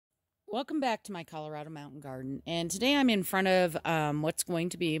Welcome back to my Colorado Mountain Garden, and today I'm in front of what's going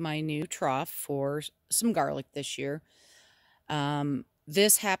to be my new trough for some garlic this year.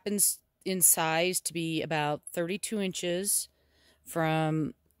 This happens in size to be about 32 inches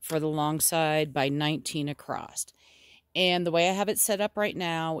for the long side by 19 across. And the way I have it set up right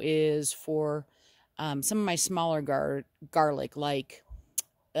now is for some of my smaller garlic, like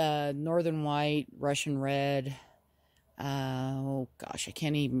Northern White, Russian Red. Oh gosh, I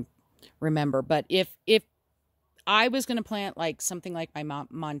can't even remember. But if I was going to plant like something like my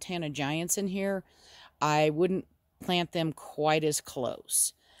Montana Giants in here, I wouldn't plant them quite as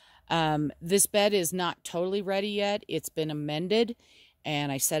close. This bed is not totally ready yet. It's been amended,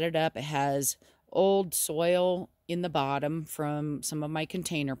 and I set it up. It has old soil in the bottom from some of my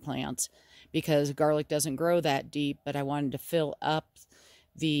container plants because garlic doesn't grow that deep, but I wanted to fill up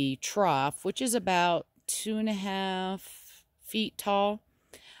the trough, which is about 2.5 feet tall.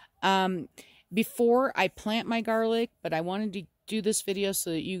 Before I plant my garlic, but I wanted to do this video so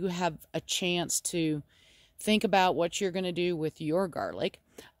that you have a chance to think about what you're going to do with your garlic.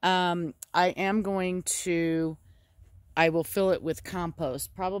 I will fill it with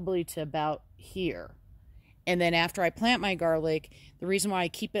compost, probably to about here. And then after I plant my garlic, the reason why I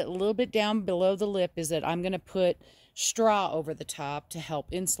keep it a little bit down below the lip is that I'm going to put straw over the top to help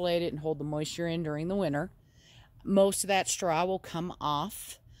insulate it and hold the moisture in during the winter. Most of that straw will come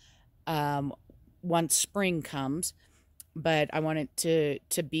off once spring comes, but I want it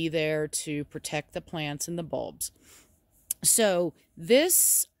to be there to protect the plants and the bulbs. So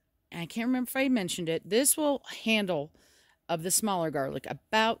this, I can't remember if I mentioned it, this will handle, of the smaller garlic,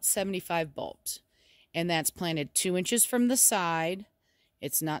 about 75 bulbs. And that's planted 2 inches from the side.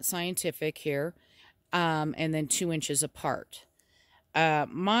 It's not scientific here. And then 2 inches apart.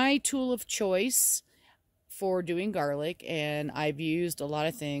 My tool of choice for doing garlic, and I've used a lot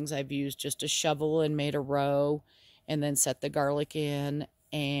of things. I've used just a shovel and made a row and then set the garlic in,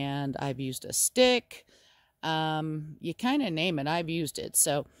 and I've used a stick. You kind of name it, I've used it.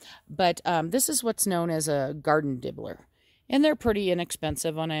 So, but this is what's known as a garden dibbler, and they're pretty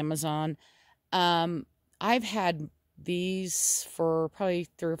inexpensive on Amazon. I've had these for probably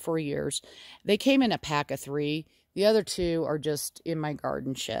 3 or 4 years. They came in a pack of 3. The other 2 are just in my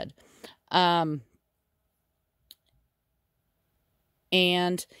garden shed.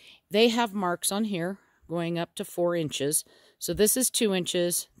 And they have marks on here going up to 4 inches. So this is 2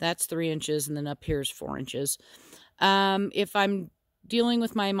 inches, that's 3 inches, and then up here is 4 inches. If I'm dealing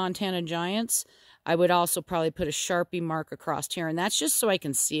with my Montana Giants, I would also probably put a Sharpie mark across here, and that's just so I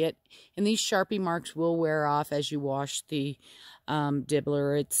can see it. And these Sharpie marks will wear off as you wash the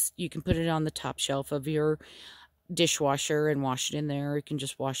dibbler. You can put it on the top shelf of your dishwasher and wash it in there. You can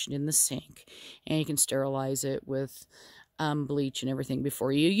just wash it in the sink, and you can sterilize it with bleach and everything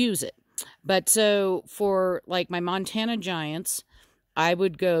before you use it. But so for like my Montana Giants, I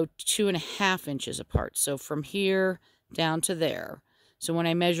would go 2.5 inches apart. So from here down to there. So when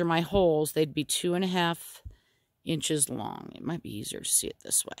I measure my holes, they'd be 2.5 inches long. It might be easier to see it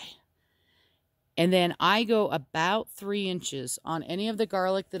this way. And then I go about 3 inches on any of the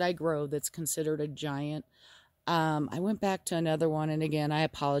garlic that I grow that's considered a giant. I went back to another one, and again, I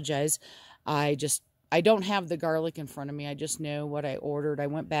apologize. I don't have the garlic in front of me. I just know what I ordered. I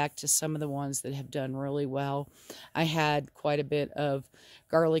went back to some of the ones that have done really well. I had quite a bit of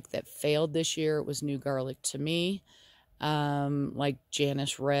garlic that failed this year. It was new garlic to me. Like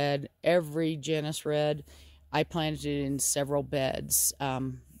Janus Red. Every Janus Red, I planted it in several beds.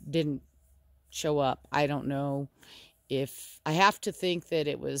 Didn't show up. I don't know if, I have to think that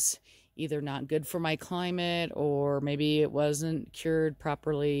it was either not good for my climate, or maybe it wasn't cured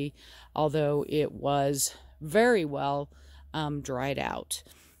properly, although it was very well dried out.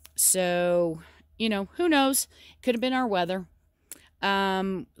 So, you know, who knows? Could have been our weather.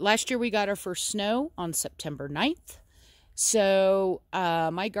 Last year we got our first snow on September 9th. So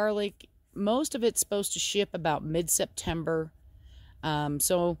my garlic, most of it's supposed to ship about mid-September.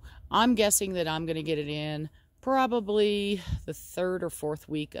 So I'm guessing that I'm going to get it in probably the 3rd or 4th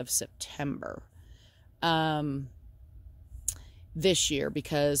week of September this year,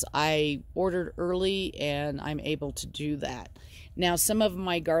 because I ordered early and I'm able to do that. Now, some of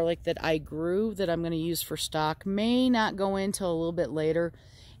my garlic that I grew that I'm going to use for stock may not go in till a little bit later.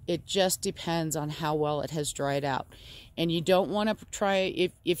 It just depends on how well it has dried out. And you don't want to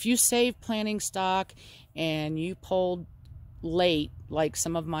try, if you save planting stock and you pulled late, like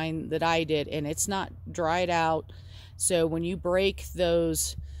some of mine that I did, and it's not dried out, so when you break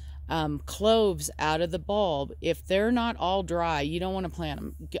those cloves out of the bulb, if they're not all dry, you don't want to plant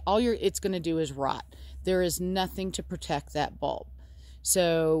them. It's going to do is rot. There is nothing to protect that bulb.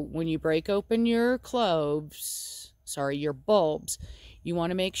 So when you break open your your bulbs, you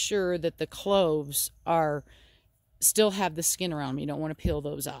want to make sure that the cloves still have the skin around them. You don't want to peel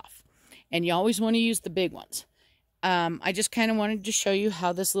those off. And you always want to use the big ones. I just kind of wanted to show you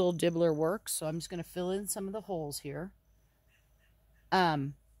how this little dibbler works. So I'm just going to fill in some of the holes here.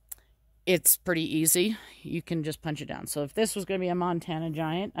 It's pretty easy. You can just punch it down. So if this was going to be a Montana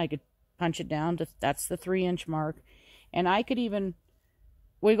Giant, I could punch it down to, that's the 3-inch mark. And I could even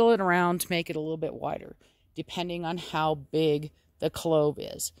wiggle it around to make it a little bit wider, depending on how big the clove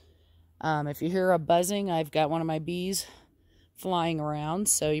is. If you hear a buzzing, I've got one of my bees flying around,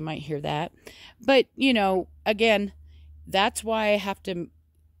 so you might hear that. But, you know, again, that's why I have to,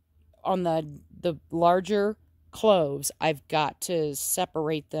 on the larger cloves, I've got to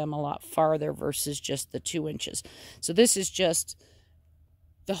separate them a lot farther versus just the 2 inches. So this is just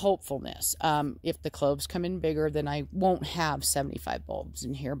the hopefulness. If the cloves come in bigger, then I won't have 75 bulbs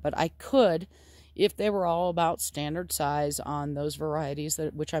in here, but I could, if they were all about standard size on those varieties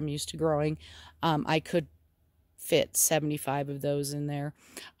which I'm used to growing, I could fit 75 of those in there.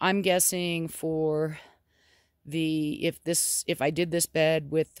 I'm guessing for if I did this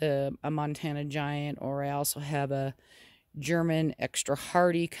bed with a Montana Giant, or I also have a German Extra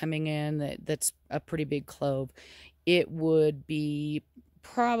Hardy coming in that's a pretty big clove, it would be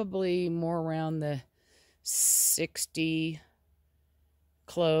probably more around the 60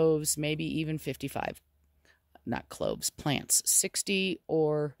 cloves, maybe even 55, not cloves, plants, 60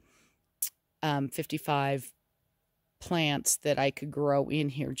 or 55 plants that I could grow in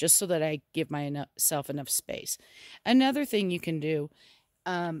here, just so that I give myself enough space. Another thing you can do,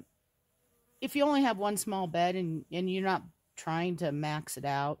 if you only have one small bed and you're not trying to max it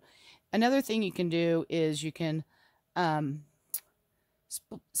out, another thing you can do is you can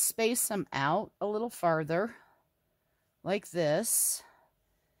space them out a little farther, like this,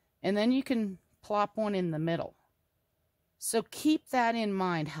 and then you can plop one in the middle. So keep that in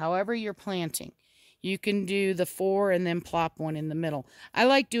mind, however you're planting. You can do the 4 and then plop one in the middle. I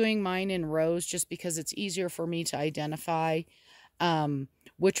like doing mine in rows just because it's easier for me to identify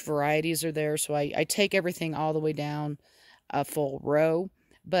which varieties are there. So I take everything all the way down a full row.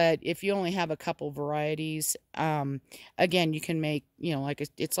 But if you only have a couple varieties, again, you can make, you know, like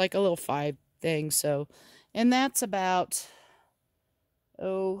it's like a little 5 thing. So, and that's about,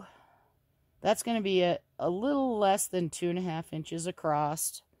 that's going to be a little less than 2.5 inches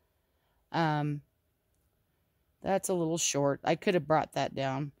across. That's a little short. I could have brought that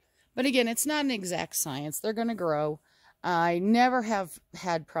down. But again, it's not an exact science. They're going to grow. I never have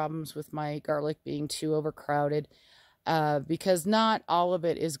had problems with my garlic being too overcrowded, because not all of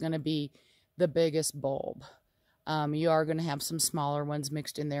it is going to be the biggest bulb. You are going to have some smaller ones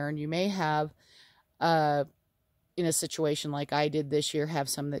mixed in there, and you may have, in a situation like I did this year, have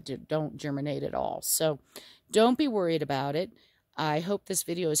some that don't germinate at all. So don't be worried about it. I hope this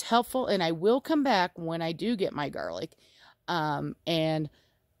video is helpful, and I will come back when I do get my garlic, and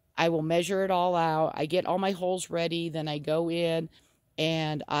I will measure it all out. I get all my holes ready, then I go in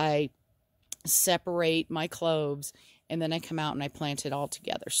and I separate my cloves, and then I come out and I plant it all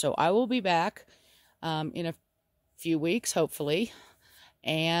together. So I will be back in a few weeks, hopefully,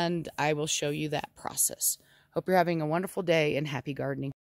 and I will show you that process. Hope you're having a wonderful day, and happy gardening.